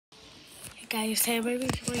Guys, today I'm going to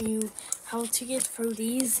be showing you how to get through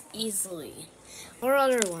these easily, or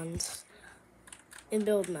other ones, in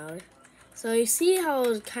build mode. So you see how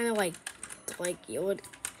it's kind of like you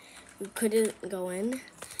couldn't go in.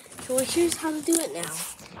 So here's how to do it now.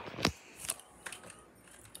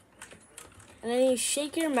 And then you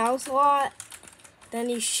shake your mouse a lot, then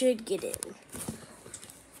you should get in.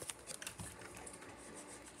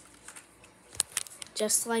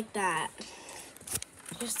 Just like that.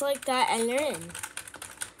 Just like that, and you're in.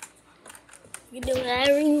 You can do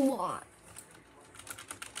whatever you want.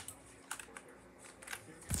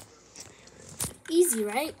 Easy,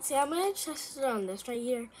 right? See, I'm going to test it on this right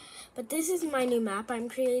here. But this is my new map I'm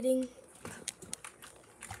creating.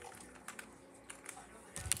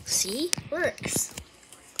 See? Works.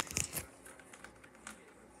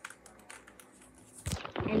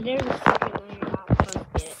 And there's a secret when you're not supposed to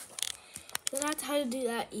get it. So that's how to do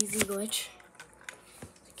that easy glitch.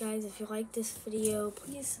 Guys, if you like this video,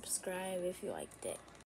 please subscribe if you liked it.